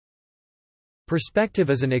Perspective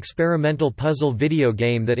is an experimental puzzle video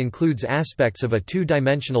game that includes aspects of a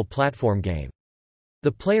two-dimensional platform game.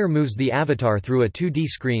 The player moves the avatar through a 2D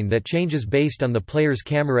screen that changes based on the player's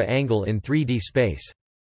camera angle in 3D space.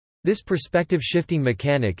 This perspective shifting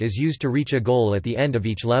mechanic is used to reach a goal at the end of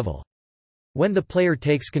each level. When the player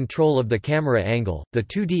takes control of the camera angle, the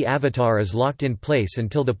 2D avatar is locked in place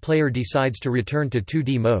until the player decides to return to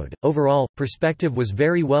 2D mode. Overall, Perspective was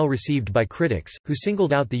very well received by critics, who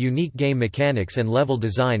singled out the unique game mechanics and level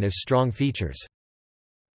design as strong features.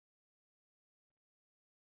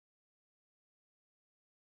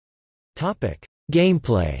 Topic: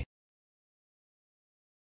 Gameplay.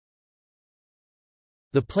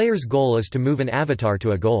 The player's goal is to move an avatar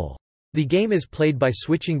to a goal. The game is played by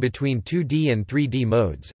switching between 2D and 3D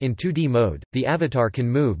modes. In 2D mode, the avatar can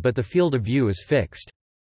move but the field of view is fixed.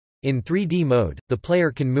 In 3D mode, the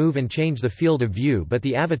player can move and change the field of view but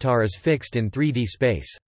the avatar is fixed in 3D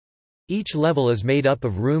space. Each level is made up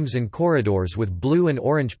of rooms and corridors with blue and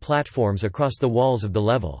orange platforms across the walls of the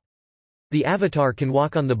level. The avatar can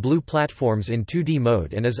walk on the blue platforms in 2D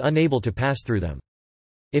mode and is unable to pass through them.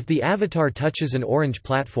 If the avatar touches an orange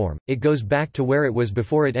platform, it goes back to where it was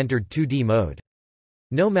before it entered 2D mode.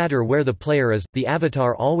 No matter where the player is, the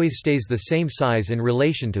avatar always stays the same size in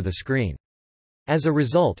relation to the screen. As a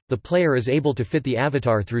result, the player is able to fit the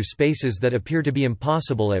avatar through spaces that appear to be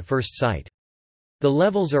impossible at first sight. The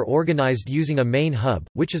levels are organized using a main hub,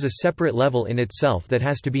 which is a separate level in itself that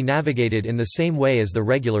has to be navigated in the same way as the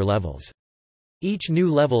regular levels. Each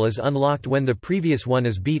new level is unlocked when the previous one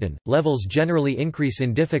is beaten. Levels generally increase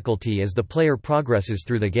in difficulty as the player progresses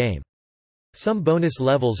through the game. Some bonus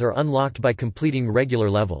levels are unlocked by completing regular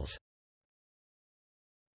levels.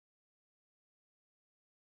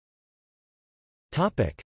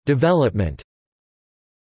 Topic: Development.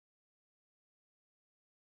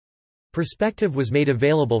 Perspective was made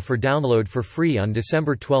available for download for free on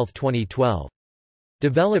December 12, 2012.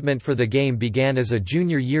 Development for the game began as a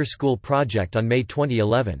junior year school project on May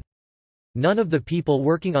 2011. None of the people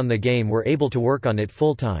working on the game were able to work on it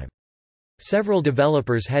full-time. Several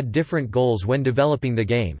developers had different goals when developing the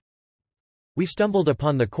game. We stumbled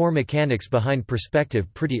upon the core mechanics behind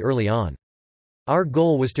Perspective pretty early on. Our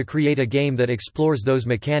goal was to create a game that explores those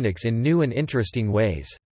mechanics in new and interesting ways.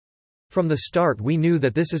 From the start we knew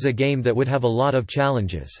that this is a game that would have a lot of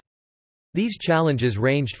challenges. These challenges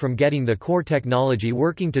ranged from getting the core technology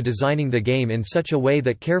working to designing the game in such a way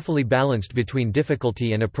that carefully balanced between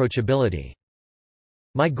difficulty and approachability.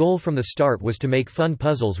 My goal from the start was to make fun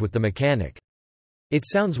puzzles with the mechanic. It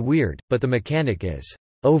sounds weird, but the mechanic is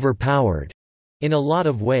overpowered in a lot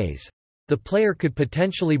of ways. The player could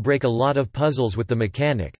potentially break a lot of puzzles with the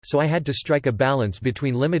mechanic, so I had to strike a balance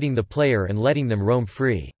between limiting the player and letting them roam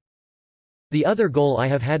free. The other goal I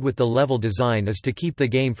have had with the level design is to keep the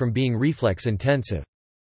game from being reflex-intensive.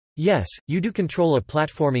 Yes, you do control a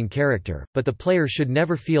platforming character, but the player should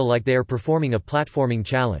never feel like they are performing a platforming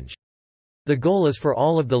challenge. The goal is for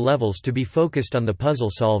all of the levels to be focused on the puzzle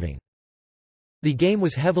solving. The game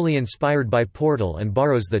was heavily inspired by Portal and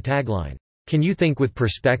borrows the tagline, "Can you think with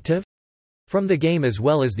perspective?" from the game as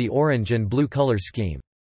well as the orange and blue color scheme.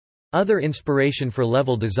 Other inspiration for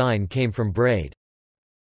level design came from Braid.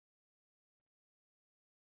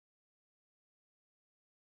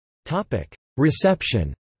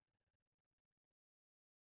 Reception.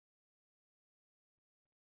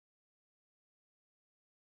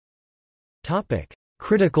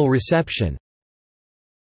 Critical reception.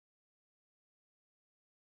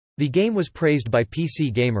 The game was praised by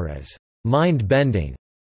PC Gamer as mind-bending.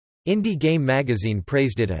 Indie Game Magazine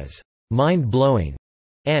praised it as mind-blowing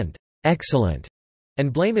and excellent,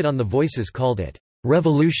 and Blame It on the Voices called it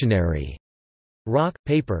revolutionary. Rock,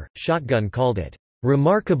 Paper, Shotgun called it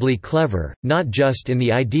remarkably clever, not just in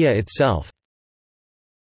the idea itself,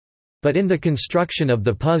 but in the construction of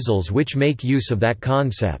the puzzles which make use of that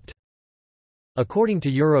concept. According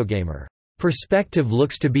to Eurogamer, Perspective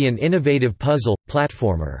looks to be an innovative puzzle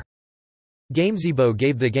platformer. Gamezebo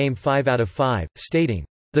gave the game 5 out of 5, stating,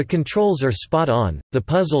 "The controls are spot on, the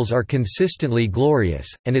puzzles are consistently glorious,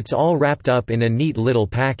 and it's all wrapped up in a neat little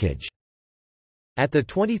package." At the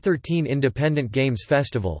 2013 Independent Games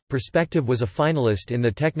Festival, Perspective was a finalist in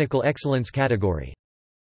the Technical Excellence category.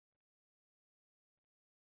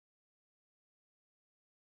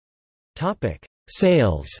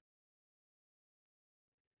 Sales.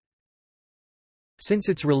 Since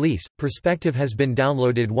its release, Perspective has been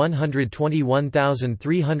downloaded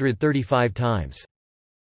 121,335 times.